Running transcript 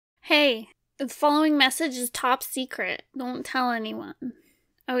Hey, the following message is top secret. Don't tell anyone.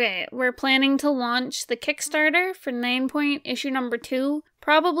 Okay, we're planning to launch the Kickstarter for 9 Point issue number 2,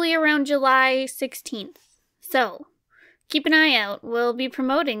 probably around July 16th. So, keep an eye out. We'll be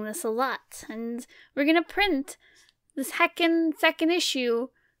promoting this a lot, and we're gonna print this heckin' second issue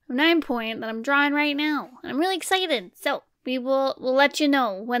of 9 Point that I'm drawing right now. And I'm really excited. So, we'll let you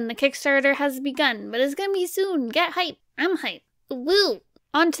know when the Kickstarter has begun, but it's gonna be soon. Get hype. I'm hype. Woo!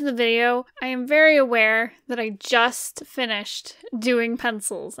 On to the video. I am very aware that I just finished doing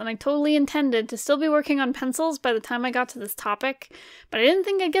pencils, and I totally intended to still be working on pencils by the time I got to this topic, but I didn't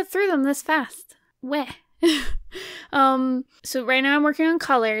think I'd get through them this fast. Weh. So right now I'm working on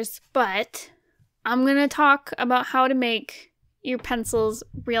colors, but I'm gonna talk about how to make your pencils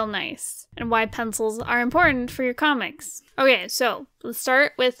real nice, and why pencils are important for your comics. Okay, so let's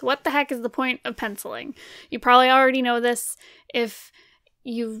start with what the heck is the point of penciling? You probably already know this if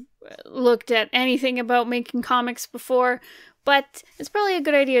you've looked at anything about making comics before, but it's probably a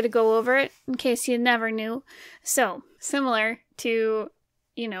good idea to go over it in case you never knew. So, similar to,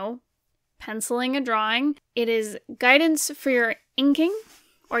 penciling a drawing, it is guidance for your inking,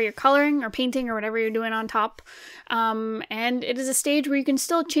 or your coloring, or painting, or whatever you're doing on top. And it is a stage where you can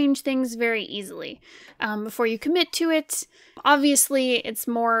still change things very easily before you commit to it. Obviously, it's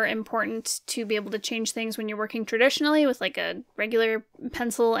more important to be able to change things when you're working traditionally with like a regular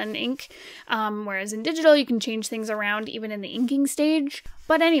pencil and ink, whereas in digital you can change things around even in the inking stage.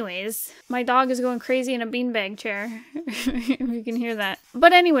 But anyways, my dog is going crazy in a beanbag chair, if you can hear that.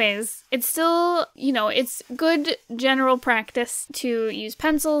 But anyways, it's still, it's good general practice to use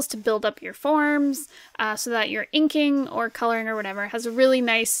pencils to build up your forms so that your inking or coloring or whatever has a really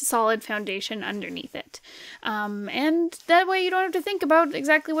nice solid foundation underneath it. And that way you don't have to think about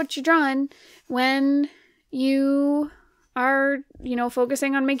exactly what you're drawing when you are,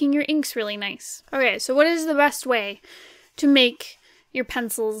 focusing on making your inks really nice. Okay, so what is the best way to make your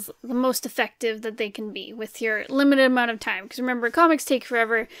pencils the most effective that they can be with your limited amount of time? Because remember, comics take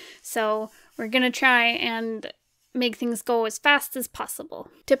forever, so we're gonna try and make things go as fast as possible.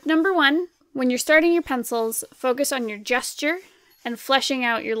 Tip number 1, when you're starting your pencils, focus on your gesture and fleshing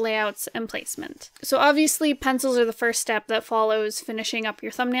out your layouts and placement. So obviously pencils are the first step that follows finishing up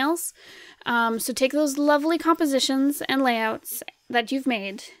your thumbnails. So take those lovely compositions and layouts that you've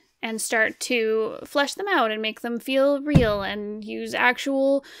made and start to flesh them out and make them feel real, and use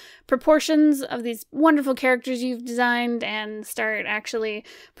actual proportions of these wonderful characters you've designed, and start actually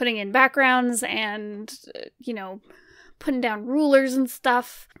putting in backgrounds and, putting down rulers and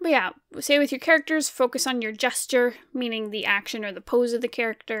stuff. But yeah, say with your characters, focus on your gesture, meaning the action or the pose of the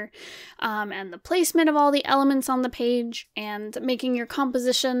character, and the placement of all the elements on the page, and making your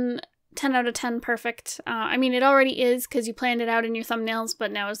composition 10 out of 10 perfect. It already is because you planned it out in your thumbnails, but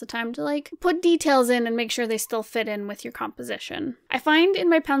now is the time to put details in and make sure they still fit in with your composition. I find in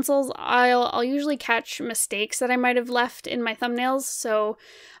my pencils, I'll usually catch mistakes that I might have left in my thumbnails, so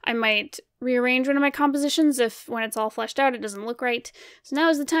I might rearrange one of my compositions if when it's all fleshed out it doesn't look right. So now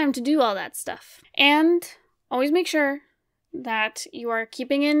is the time to do all that stuff. And always make sure that you are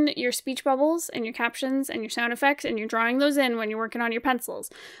keeping in your speech bubbles and your captions and your sound effects, and you're drawing those in when you're working on your pencils.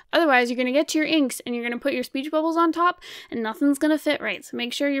 Otherwise, you're going to get to your inks and you're going to put your speech bubbles on top and nothing's going to fit right. So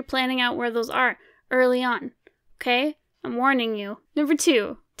make sure you're planning out where those are early on. Okay? I'm warning you.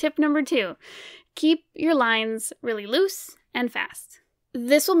 Tip number 2, keep your lines really loose and fast.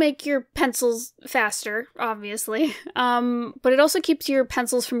 This will make your pencils faster, obviously, but it also keeps your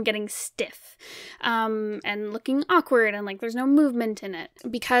pencils from getting stiff and looking awkward and like there's no movement in it.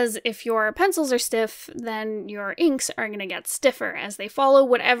 Because if your pencils are stiff, then your inks are going to get stiffer as they follow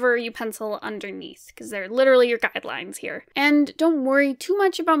whatever you pencil underneath, because they're literally your guidelines here. And don't worry too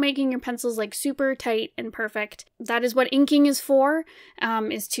much about making your pencils super tight and perfect. That is what inking is for,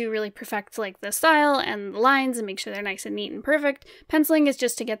 is to really perfect the style and the lines and make sure they're nice and neat and perfect. Penciling is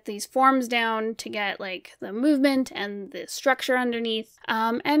just to get these forms down, to get the movement and the structure underneath.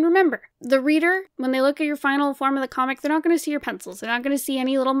 And remember, the reader, when they look at your final form of the comic, they're not going to see your pencils. They're not going to see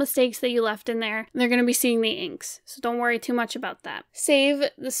any little mistakes that you left in there. They're going to be seeing the inks. So don't worry too much about that. Save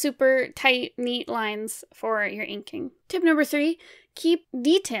the super tight, neat lines for your inking. Tip number 3, keep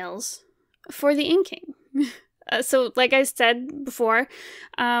details for the inking. So like I said before,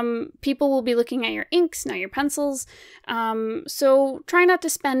 people will be looking at your inks, not your pencils. So try not to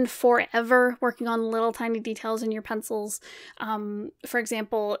spend forever working on little tiny details in your pencils. For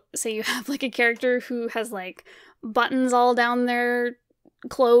example, say you have a character who has buttons all down their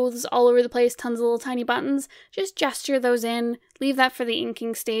clothes all over the place, tons of little tiny buttons, just gesture those in. Leave that for the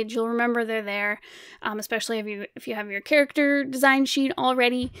inking stage. You'll remember they're there, especially if you have your character design sheet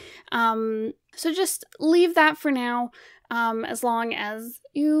already. So just leave that for now, as long as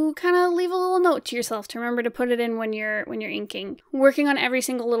you kind of leave a little note to yourself to remember to put it in when you're inking. Working on every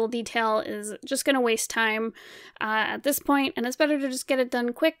single little detail is just going to waste time at this point, and it's better to just get it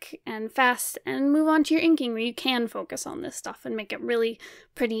done quick and fast and move on to your inking where you can focus on this stuff and make it really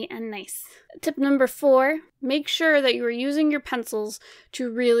pretty and nice. Tip number 4, make sure that you are using your pencils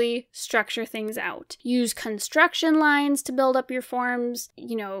to really structure things out. Use construction lines to build up your forms,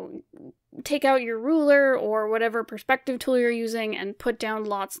 take out your ruler or whatever perspective tool you're using and put down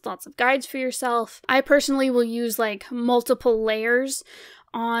lots of guides for yourself. I personally will use like multiple layers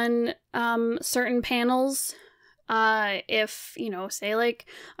on certain panels. If, say like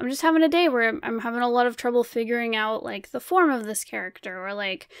I'm just having a day where I'm having a lot of trouble figuring out like the form of this character, or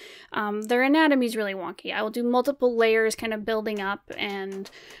like their anatomy's really wonky, I will do multiple layers kind of building up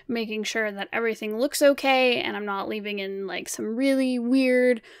and making sure that everything looks okay and I'm not leaving in like some really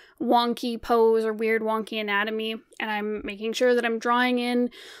weird wonky pose or weird wonky anatomy, and I'm making sure that I'm drawing in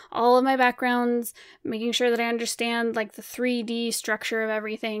all of my backgrounds, making sure that I understand like the 3D structure of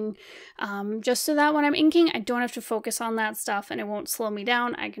everything, just so that when I'm inking I don't have to focus on that stuff and it won't slow me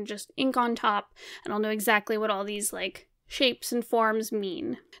down. I can just ink on top and I'll know exactly what all these like shapes and forms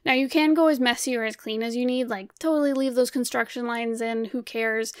mean. Now you can go as messy or as clean as you need, like totally leave those construction lines in, who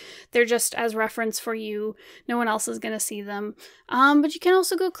cares? They're just as reference for you, no one else is gonna see them. But you can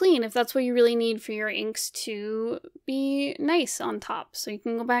also go clean if that's what you really need for your inks to be nice on top. So you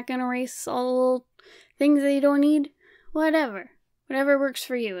can go back and erase all the little things that you don't need, whatever works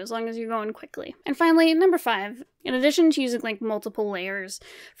for you, as long as you're going quickly. And finally, number 5, in addition to using like multiple layers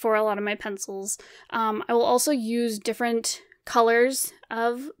for a lot of my pencils, I will also use different colors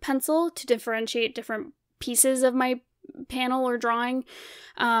of pencil to differentiate different pieces of my panel or drawing.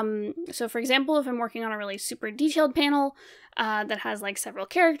 So for example, if I'm working on a really super detailed panel that has like several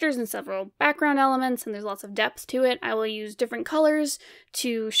characters and several background elements and there's lots of depth to it, I will use different colors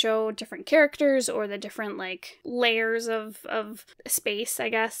to show different characters or the different like layers of space, I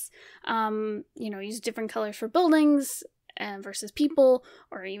guess. Use different colors for buildings versus people,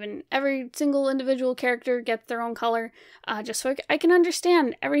 or even every single individual character gets their own color, just so I can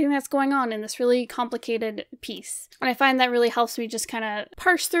understand everything that's going on in this really complicated piece. And I find that really helps me just kind of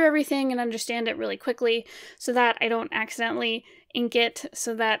parse through everything and understand it really quickly so that I don't accidentally ink it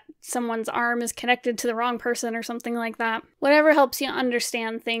so that someone's arm is connected to the wrong person or something like that. Whatever helps you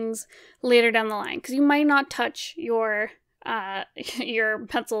understand things later down the line, because you might not touch your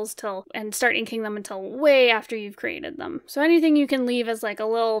pencils and start inking them until way after you've created them. So anything you can leave as like a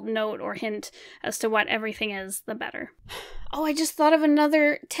little note or hint as to what everything is, the better. Oh, I just thought of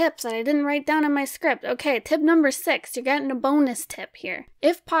another tip that I didn't write down in my script. Okay, tip number 6, you're getting a bonus tip here.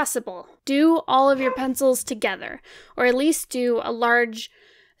 If possible, do all of your pencils together, or at least do a large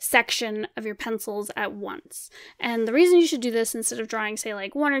section of your pencils at once. And the reason you should do this instead of drawing, say,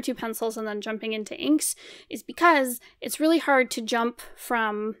 like 1 or 2 pencils and then jumping into inks is because it's really hard to jump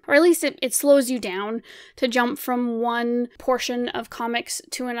from, or at least it slows you down to jump from one portion of comics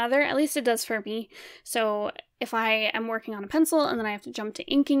to another. At least it does for me. So if I am working on a pencil and then I have to jump to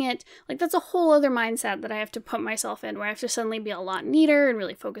inking it, like that's a whole other mindset that I have to put myself in, where I have to suddenly be a lot neater and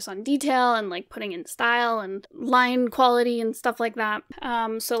really focus on detail and like putting in style and line quality and stuff like that.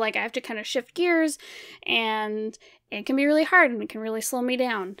 So like I have to kind of shift gears, and it can be really hard and it can really slow me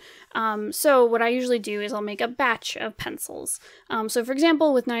down. So what I usually do is I'll make a batch of pencils. So for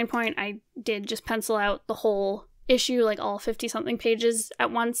example, with 9 Point, I did just pencil out the whole issue, like all 50-something pages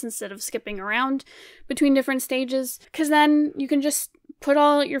at once instead of skipping around between different stages, because then you can just put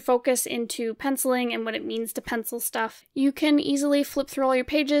all your focus into penciling and what it means to pencil stuff. You can easily flip through all your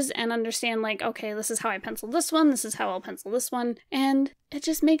pages and understand, like, okay, this is how I penciled this one, this is how I'll pencil this one, and it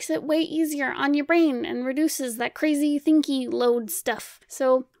just makes it way easier on your brain and reduces that crazy thinky load stuff.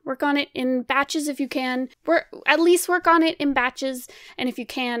 So work on it in batches if you can. At least work on it in batches, and if you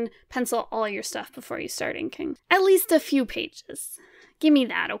can, pencil all your stuff before you start inking. At least a few pages. Give me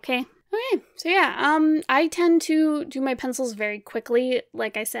that, okay? Okay, so yeah, I tend to do my pencils very quickly,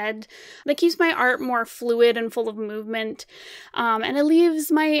 like I said. That keeps my art more fluid and full of movement, and it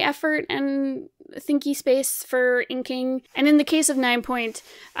leaves my effort and thinky space for inking. And in the case of 9 Point,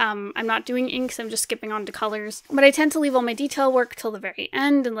 I'm not doing inks, I'm just skipping on to colors. But I tend to leave all my detail work till the very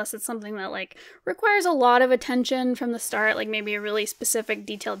end, unless it's something that like requires a lot of attention from the start, like maybe a really specific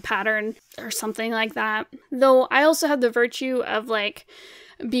detailed pattern or something like that. Though I also have the virtue of like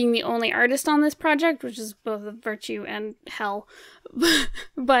being the only artist on this project, which is both a virtue and hell.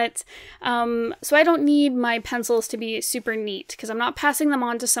 But, so I don't need my pencils to be super neat, because I'm not passing them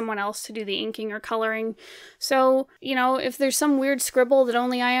on to someone else to do the inking or coloring. So, you know, if there's some weird scribble that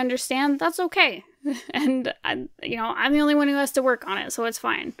only I understand, that's okay. And, I'm the only one who has to work on it, so it's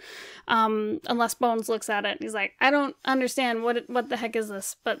fine. Unless Bones looks at it and he's like, I don't understand, what the heck is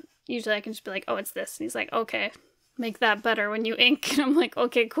this? But usually I can just be like, oh, it's this. And he's like, okay, make that better when you ink. And I'm like,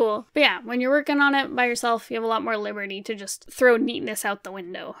 okay, cool. But yeah, when you're working on it by yourself, you have a lot more liberty to just throw neatness out the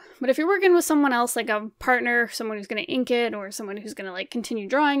window. But if you're working with someone else, like a partner, someone who's going to ink it, or someone who's going to like continue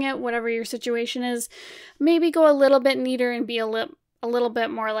drawing it, whatever your situation is, maybe go a little bit neater and be a little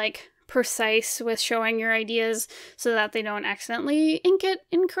bit more like precise with showing your ideas so that they don't accidentally ink it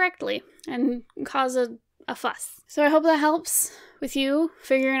incorrectly and cause a fuss. So I hope that helps with you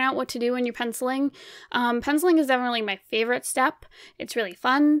figuring out what to do when you're penciling. Penciling is definitely my favorite step. It's really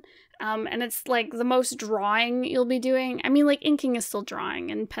fun. And it's like the most drawing you'll be doing. I mean, like inking is still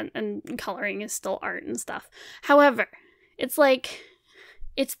drawing and coloring is still art and stuff. However, it's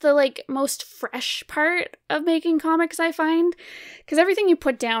the like most fresh part of making comics, I find, because everything you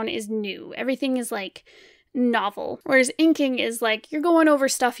put down is new. Everything is like novel, whereas inking is like you're going over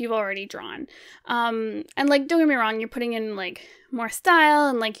stuff you've already drawn. And like, don't get me wrong, you're putting in like more style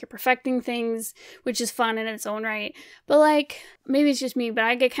and like you're perfecting things, which is fun in its own right. But like, maybe it's just me, but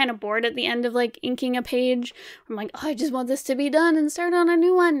I get kind of bored at the end of like inking a page. I'm like, oh, I just want this to be done and start on a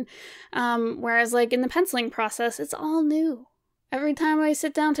new one. Whereas like in the penciling process, it's all new. Every time I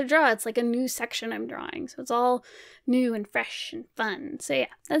sit down to draw, it's like a new section I'm drawing. So it's all new and fresh and fun. So yeah,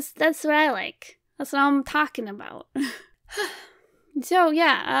 that's what I like. That's what I'm talking about. So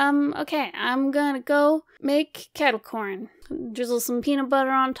yeah, okay, I'm gonna go make kettle corn. Drizzle some peanut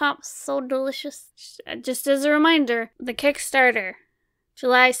butter on top, so delicious. Just as a reminder, the Kickstarter,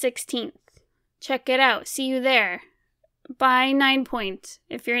 July 16th. Check it out, see you there. Buy 9 Point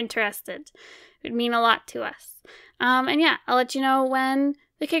if you're interested. It would mean a lot to us. And yeah, I'll let you know when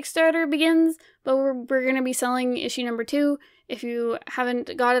the Kickstarter begins, but we're going to be selling issue number 2. If you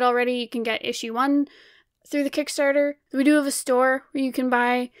haven't got it already, you can get issue 1 through the Kickstarter. We do have a store where you can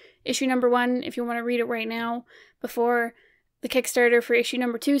buy issue number 1 if you want to read it right now before the Kickstarter for issue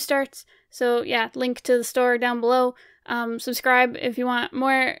number 2 starts. So yeah, link to the store down below. Subscribe if you want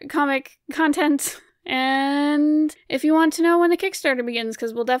more comic content. And if you want to know when the Kickstarter begins,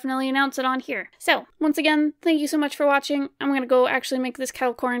 because we'll definitely announce it on here. So, once again, thank you so much for watching. I'm going to go actually make this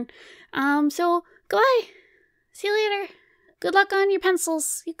kettle corn. So, goodbye. See you later. Good luck on your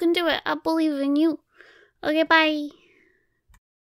pencils. You can do it. I believe in you. Okay, bye.